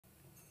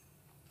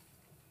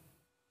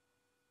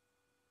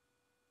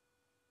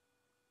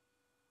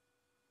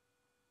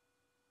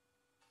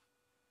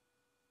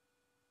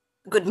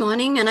Good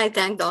morning, and I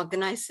thank the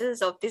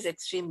organizers of this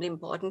extremely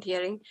important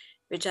hearing,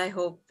 which I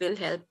hope will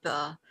help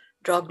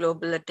draw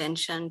global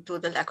attention to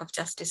the lack of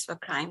justice for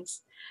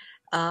crimes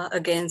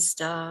committed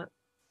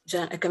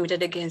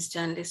against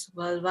journalists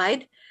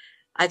worldwide.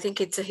 I think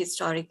it's a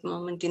historic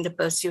moment in the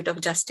pursuit of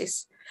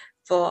justice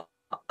for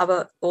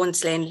our own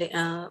slain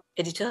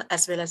editor,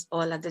 as well as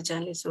all other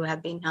journalists who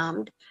have been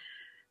harmed.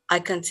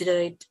 I consider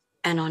it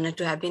an honor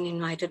to have been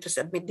invited to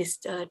submit this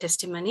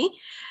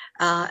testimony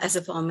as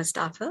a former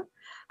staffer.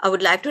 I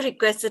would like to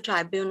request the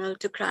tribunal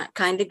to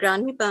kindly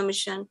grant me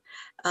permission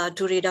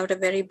to read out a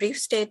very brief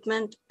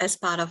statement as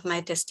part of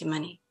my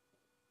testimony.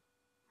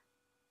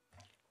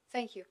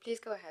 Thank you. Please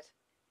go ahead.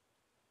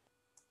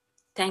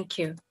 Thank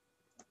you.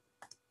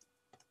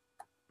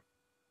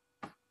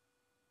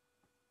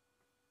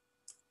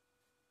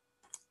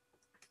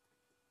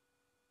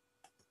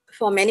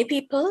 For many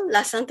people,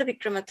 Lasantha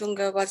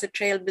Wickrematunge was a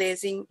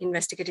trailblazing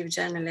investigative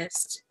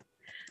journalist,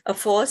 a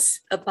force,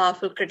 a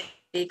powerful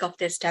critique of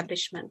the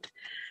establishment.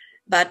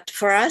 But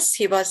for us,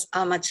 he was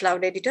a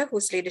much-loved editor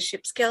whose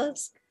leadership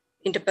skills,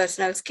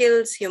 interpersonal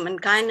skills, human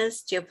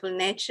kindness, cheerful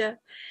nature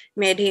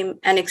made him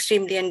an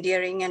extremely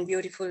endearing and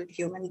beautiful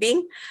human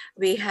being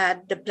we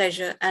had the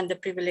pleasure and the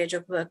privilege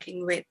of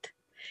working with.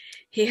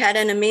 He had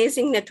an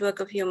amazing network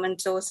of human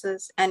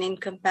sources, an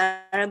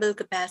incomparable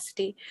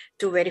capacity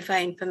to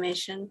verify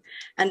information,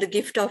 and the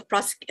gift of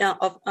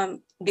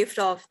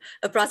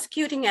a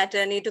prosecuting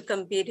attorney to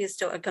complete his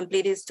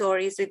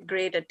stories with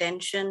great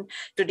attention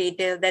to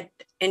detail that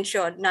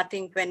ensured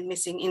nothing went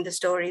missing in the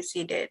stories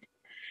he did.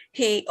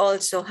 He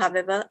also,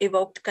 however,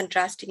 evoked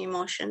contrasting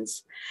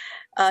emotions.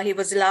 He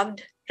was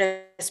loved,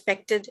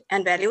 respected,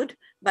 and valued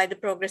by the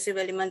progressive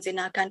elements in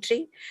our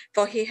country,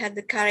 for he had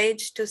the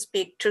courage to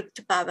speak truth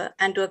to power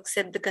and to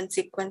accept the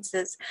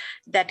consequences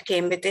that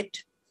came with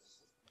it.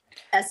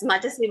 As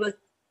much as he was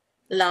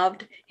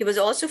loved, he was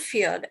also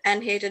feared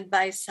and hated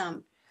by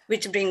some,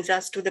 which brings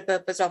us to the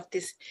purpose of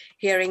this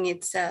hearing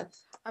itself.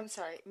 I'm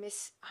sorry,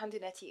 Miss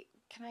Handunnetti,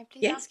 can I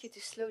please ask you to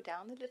slow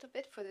down a little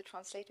bit for the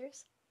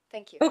translators?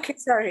 Thank you. Okay,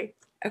 sorry.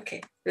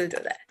 Okay, we'll do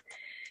that.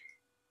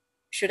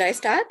 Should I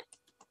start?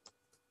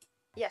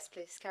 Yes,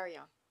 please, carry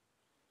on.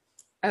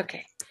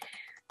 Okay.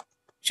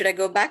 Should I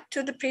go back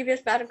to the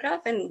previous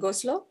paragraph and go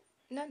slow?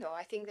 No,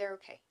 I think they're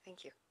okay.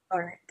 Thank you.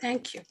 All right,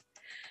 thank you.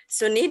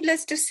 So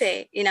needless to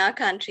say, in our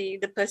country,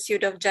 the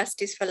pursuit of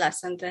justice for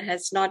Lasantha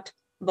has not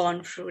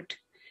borne fruit.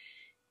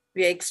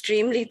 We are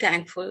extremely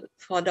thankful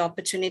for the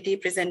opportunity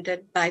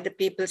presented by the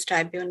People's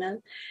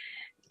Tribunal,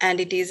 and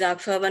it is our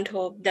fervent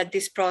hope that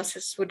this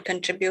process would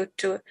contribute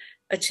to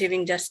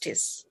achieving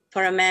justice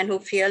for a man who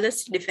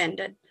fearlessly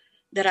defended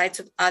the rights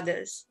of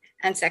others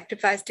and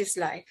sacrificed his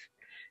life,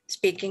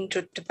 speaking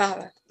truth to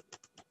power.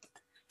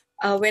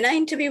 When I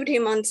interviewed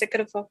him on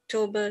 2nd of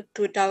October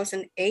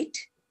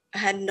 2008, I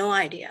had no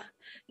idea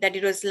that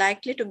it was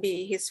likely to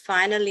be his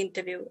final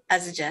interview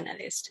as a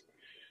journalist.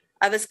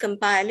 I was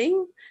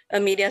compiling a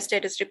media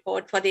status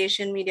report for the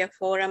Asian Media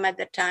Forum at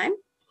the time,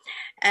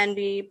 and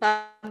we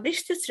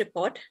published this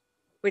report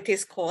with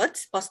his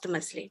quotes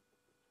posthumously.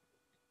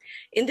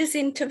 In this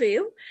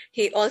interview,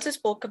 he also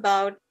spoke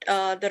about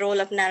the role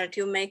of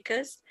narrative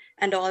makers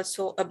and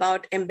also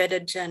about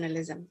embedded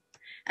journalism.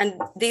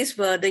 And these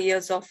were the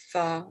years of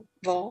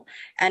war,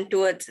 and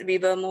we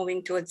were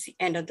moving towards the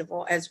end of the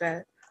war as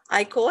well.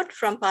 I quote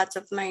from parts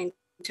of my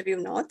interview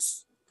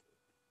notes.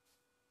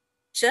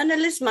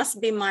 Journalists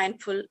must be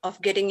mindful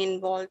of getting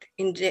involved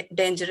in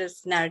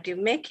dangerous narrative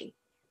making.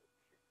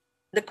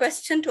 The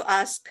question to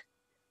ask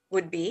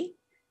would be,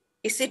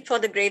 is it for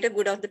the greater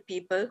good of the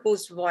people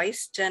whose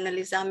voice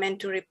journalists are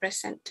meant to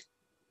represent?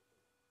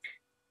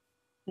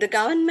 The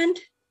government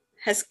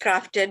has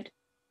crafted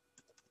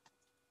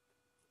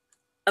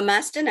a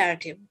master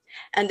narrative,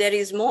 and there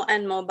is more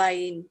and more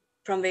buy-in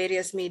from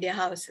various media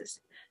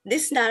houses.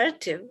 This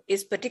narrative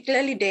is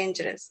particularly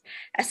dangerous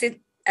as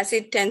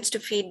it tends to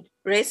feed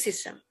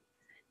racism.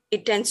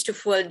 It tends to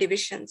fuel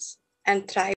divisions and thrive